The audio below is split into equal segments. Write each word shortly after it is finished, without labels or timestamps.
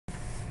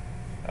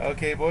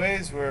Okay,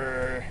 boys,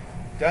 we're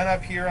done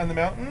up here on the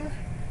mountain,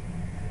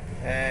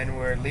 and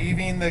we're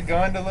leaving the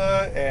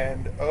gondola,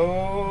 and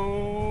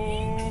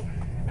oh,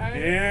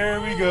 here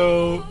we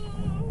go.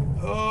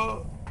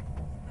 Oh.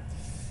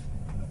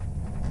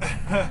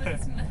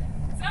 It's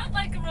not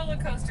like a roller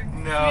coaster. It's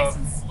No. nice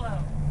and slow.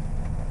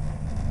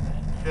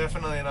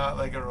 Definitely not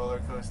like a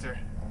roller coaster.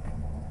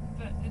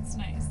 But it's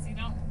nice. You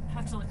don't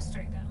have to look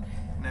straight down.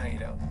 No, you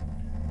don't.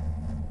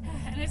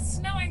 And it's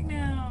snowing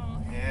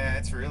now. Yeah,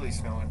 it's really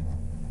snowing.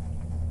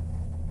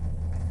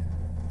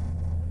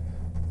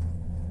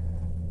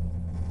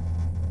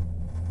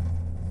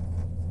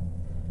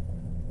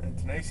 And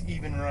it's a nice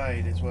even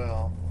ride as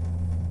well.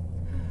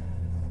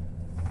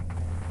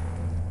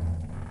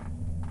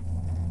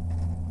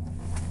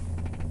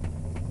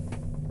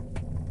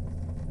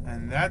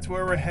 And that's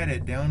where we're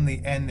headed, down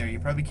the end there. You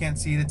probably can't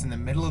see it, it's in the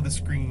middle of the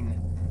screen.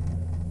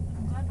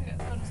 I'm glad we got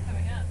photos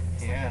coming up.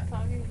 It's Yeah. like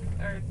foggy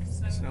or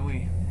snowy.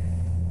 Snowy.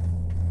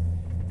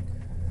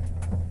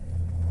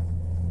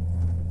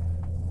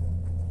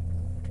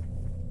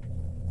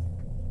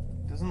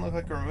 Doesn't look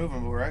like we're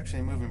moving, but we're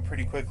actually moving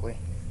pretty quickly.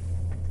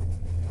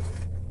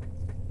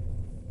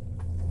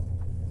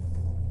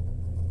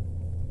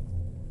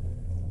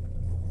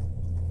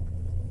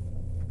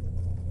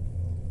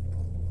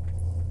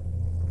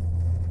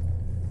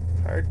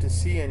 Hard to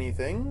see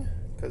anything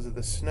because of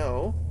the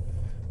snow,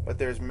 but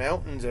there's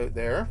mountains out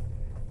there.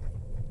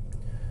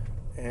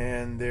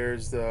 And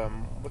there's the,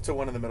 what's the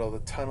one in the middle? The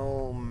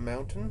Tunnel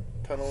Mountain?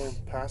 Tunnel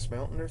Pass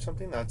Mountain or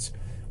something?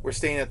 We're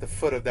staying at the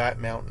foot of that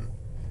mountain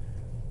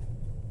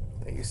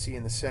that you see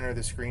in the center of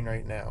the screen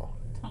right now.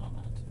 Tunnel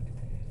Mountain.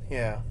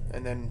 Yeah,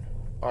 and then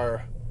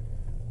our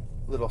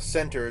little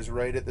center is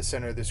right at the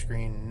center of the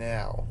screen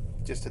now,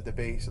 just at the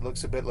base. It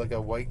looks a bit like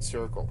a white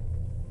circle.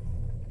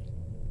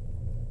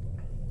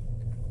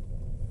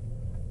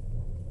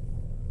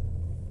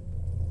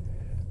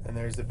 And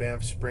there's the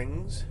Banff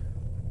Springs.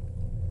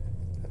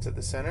 That's at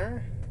the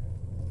center.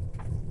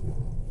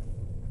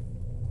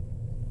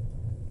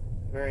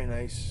 Very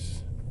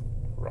nice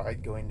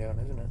ride going down,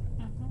 isn't it?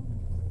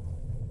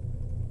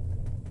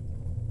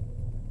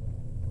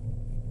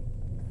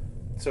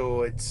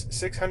 So it's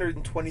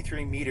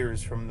 623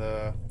 meters from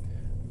the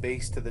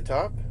base to the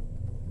top.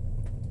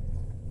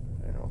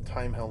 And I'll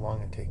time how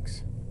long it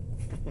takes.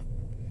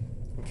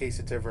 In case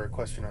it's ever a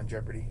question on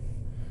Jeopardy.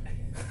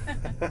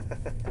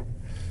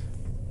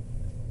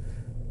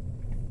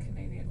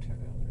 Canadian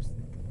turnovers.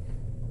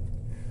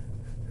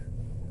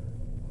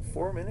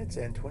 4 minutes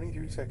and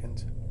 23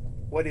 seconds.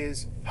 What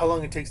is how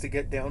long it takes to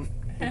get down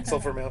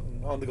Sulphur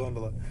Mountain on the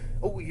gondola?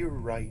 Oh, you're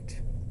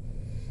right.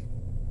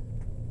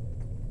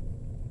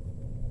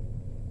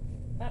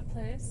 That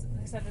place,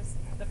 they said, is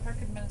the Park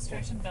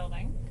Administration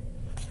building.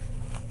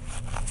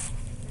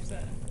 There's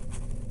a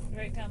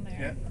right down there.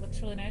 Yeah. It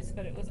looks really nice,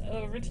 but it was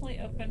originally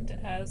opened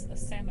as a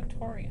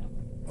sanatorium.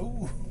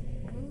 Oh,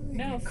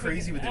 No,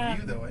 crazy with the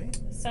view though, eh?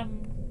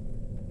 Some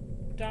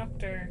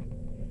doctor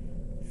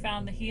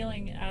found the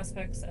healing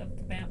aspects of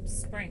the Banff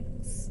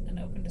Springs and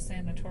opened a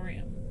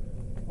sanatorium.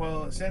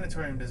 Well, a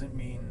sanatorium doesn't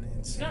mean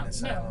insane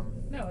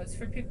asylum. No, it's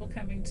for people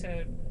coming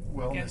to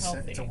Wellness. get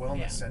healthy. It's a wellness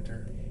Yeah.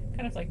 center.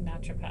 Kind of like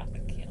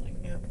naturopathic healing.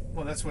 Yeah.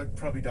 Well, that's what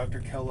probably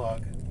Dr.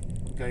 Kellogg,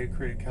 the guy who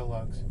created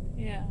Kellogg's.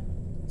 Yeah.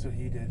 That's what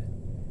he did.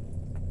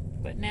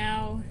 But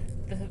now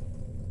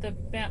the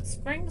Banff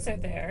Springs are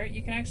there.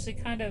 You can actually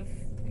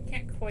you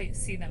can't quite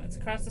see them. It's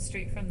across the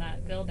street from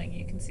that building.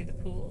 You can see the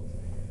pool.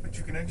 But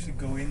you can actually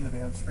go in the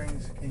Banff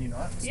Springs, can you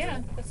not? Still?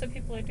 Yeah, that's what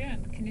people are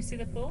doing. Can you see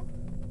the pool?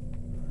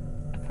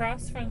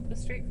 Across from the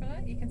street from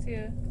it, you can see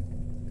an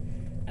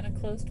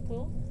enclosed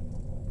pool.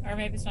 Or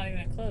maybe it's not even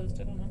enclosed,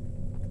 I don't know.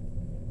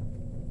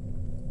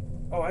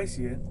 Oh, I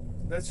see it.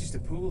 That's just a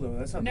pool, though.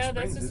 That's not the No,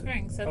 springs. that's the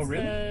springs. That's oh,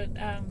 really?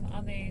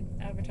 on the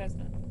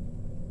advertisement.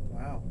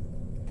 Wow.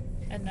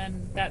 And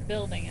then that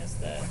building is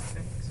the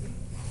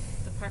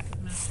Park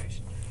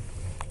Administration.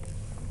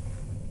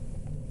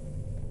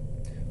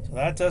 So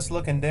that's us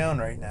looking down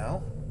right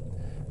now.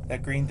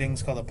 That green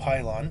thing's called a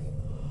pylon.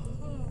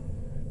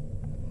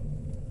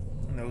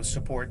 And those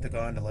support the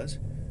gondolas.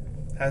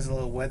 Has a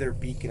little weather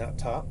beacon up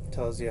top.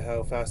 Tells you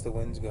how fast the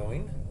wind's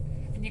going.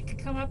 And you can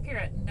come up here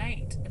at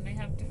night and they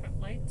have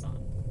different lights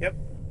on. Yep.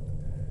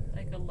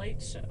 Like a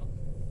light show.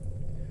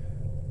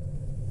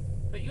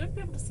 But you wouldn't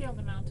be able to see all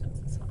the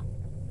mountains as well.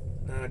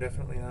 No,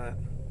 definitely not.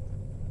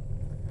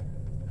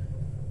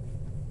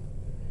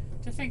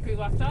 To think we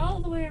walked all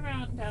the way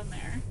around down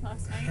there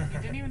last night and we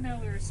didn't even know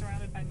we were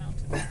surrounded by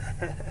mountains.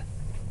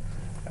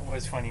 That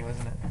was funny,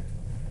 wasn't it?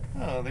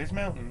 Oh, there's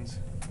mountains.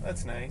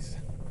 That's nice.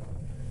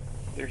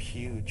 They're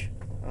huge.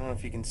 I don't know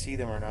if you can see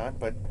them or not,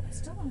 but I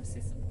still want to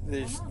see some.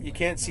 you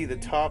can't see the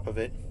top of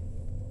it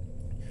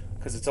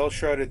because it's all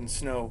shrouded in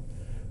snow.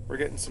 We're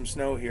getting some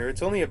snow here.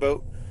 It's only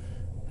about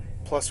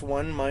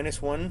 +1,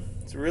 -1.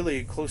 It's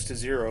really close to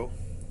 0.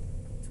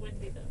 It's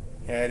windy though.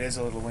 Yeah, it is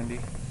a little windy.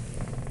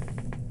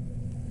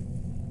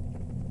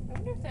 I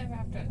wonder if they ever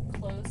have to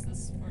close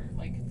this for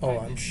like. Oh,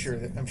 I'm sure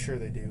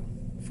they do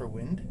for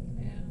wind.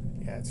 Yeah.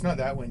 Yeah, it's not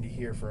that windy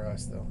here for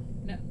us though.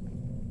 No.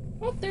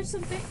 Oh, there's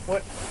something.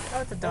 What?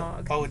 Oh, it's a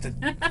dog. Oh, it's a.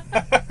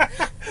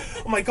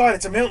 Oh my God!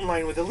 It's a mountain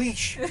lion with a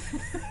leash.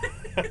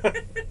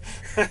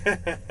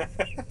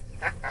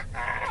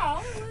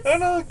 Oh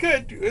no,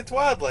 good. It's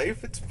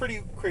wildlife. It's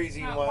pretty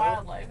crazy and Not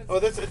wild. wildlife. Oh,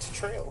 it's a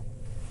trail.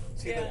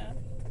 See yeah.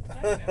 I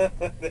that?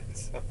 know.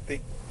 That's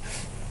something.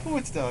 Oh,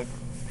 it's dog.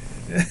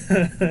 If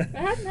I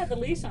hadn't had the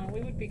leash on,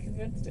 we would be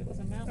convinced it was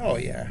a mountain. Oh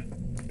yeah,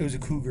 it was a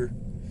cougar.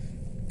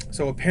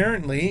 So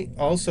apparently,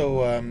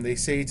 also they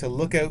say to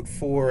look out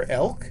for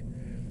elk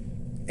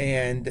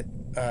and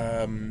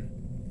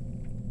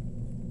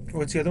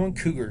what's the other one?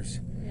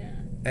 Cougars. Yeah.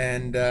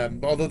 And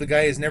although the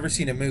guy has never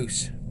seen a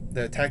moose,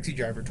 the taxi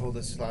driver told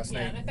us last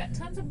Yeah, night. they've got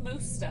tons of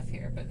moose stuff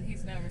here, but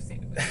he's never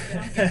seen a moose. They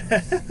don't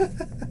get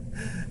moose.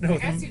 No, I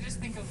guess you just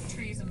think of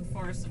trees and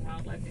forests and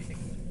wildlife, you think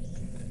of moose.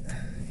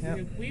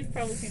 Yep. We've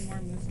probably seen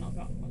more moose in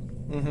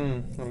Algonquin.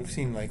 Mm-hmm. Well, we've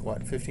seen like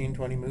what, 15,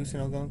 20 moose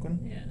in Algonquin?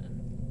 Yeah.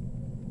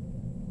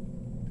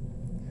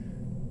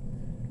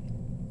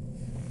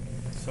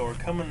 So we're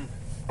coming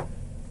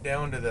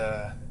down to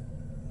the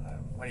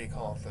what do you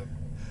call it? The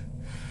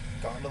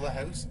gondola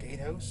house,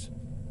 gatehouse,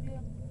 Yeah.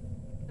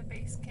 The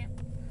base camp.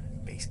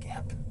 base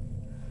camp.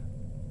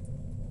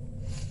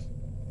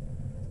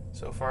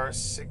 So far,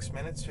 6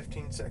 minutes,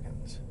 15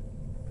 seconds.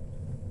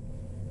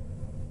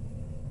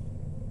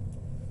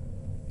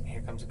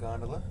 Here comes a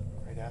gondola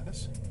right at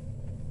us.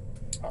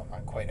 Oh,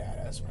 not quite at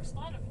us, but There's a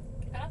lot of.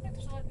 I don't think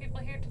there's a lot of people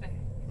here today.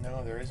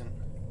 no, there isn't.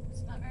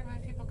 There's not very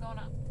many people going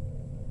up.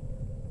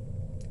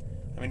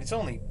 I mean, it's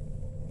only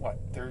what,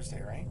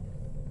 Thursday, right?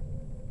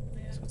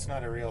 Yeah. So it's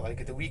not a real,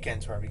 like, the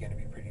weekend's probably going to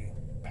be pretty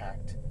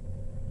packed.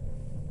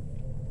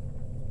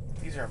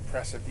 These are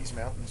impressive, these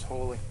mountains,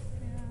 holy.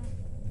 Yeah.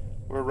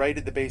 We're right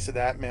at the base of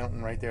that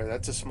mountain right there.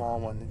 That's a small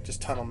one,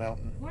 just Tunnel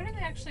Mountain. Where do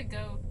they actually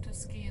go to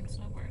ski and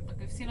snowboard? Like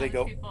we've seen all They these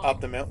go people up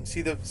the mountain.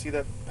 See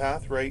that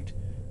path right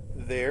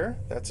there?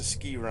 That's a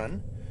ski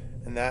run,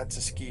 and that's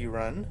a ski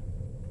run,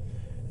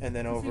 and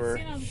then 'Cause we've over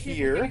seen all these people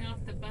here. getting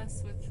off the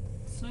bus with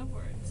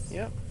snowboards.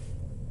 Yep.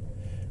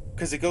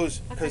 Because it goes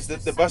But because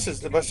there's the just so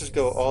many buses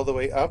go trees. all the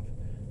way up,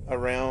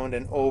 around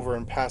and over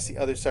and past the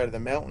other side of the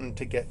mountain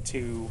to get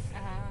to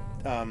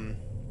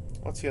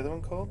what's the other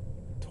one called?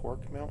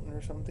 Torque Mountain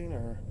or something,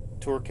 or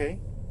Torquay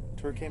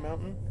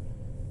Mountain.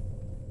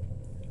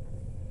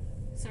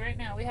 So right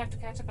now we have to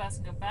catch a bus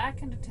and go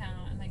back into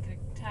town and then get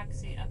a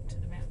taxi up to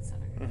the mountain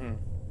center. Mm-hmm.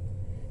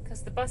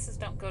 Because the buses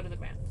don't go to the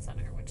mountain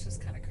center, which is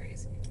kind of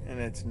crazy. And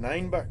it's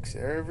 $9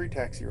 every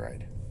taxi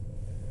ride.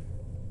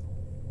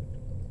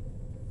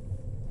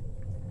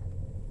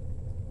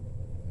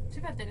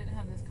 Too bad they didn't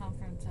have this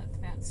conference at the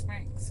Banff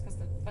Springs because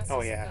the buses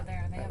Oh, yeah. go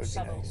there and they That have would be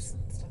shuttles nice.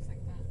 and stuff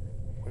like that.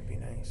 Would be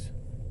nice.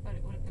 But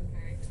it would have been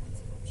very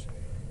expensive, I'm sure.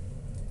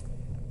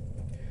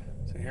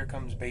 So here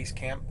comes base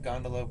camp,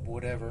 gondola,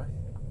 whatever.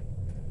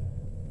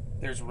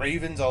 There's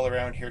ravens all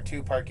around here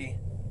too, Parky.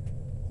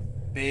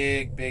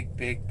 Big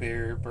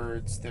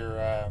birds.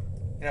 They're,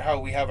 you know how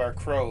we have our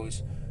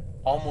crows,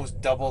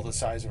 almost double the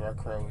size of our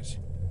crows.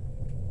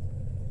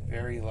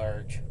 Very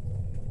large.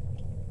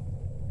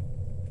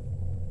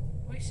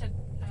 We should,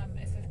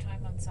 if we have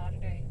time on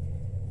Saturday,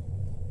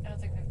 I don't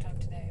think we have time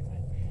today,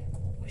 but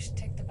we should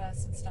take the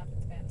bus and stop at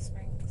the Banff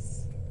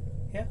Springs.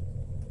 Yeah.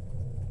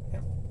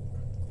 Yep.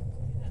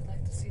 I'd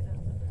like to see them.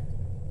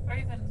 Or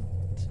even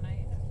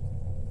tonight.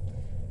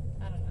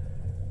 I don't know.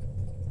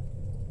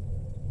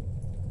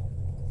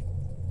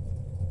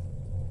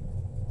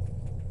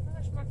 Oh,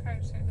 there's more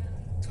cars here now.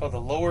 It's called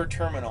the Lower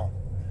Terminal.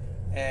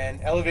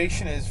 And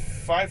elevation is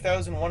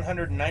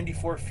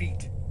 5,194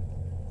 feet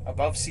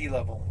above sea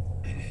level.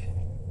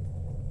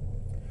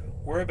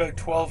 We're about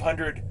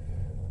 1,200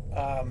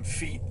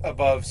 feet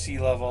above sea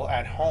level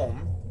at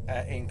home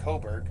in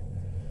Coburg.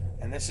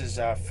 And this is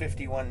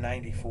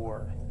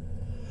 5,194.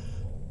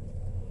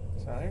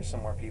 So there's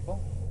some more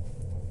people.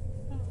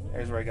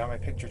 There's where I got my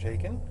picture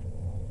taken.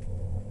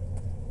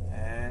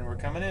 And we're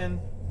coming in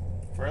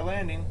for a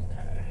landing.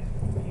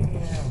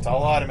 It's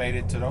all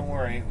automated, so don't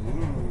worry.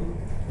 Ooh.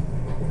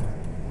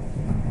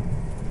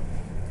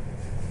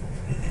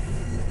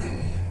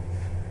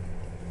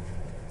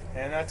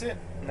 And that's it.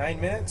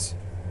 9 minutes,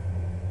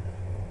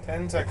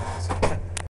 10 seconds.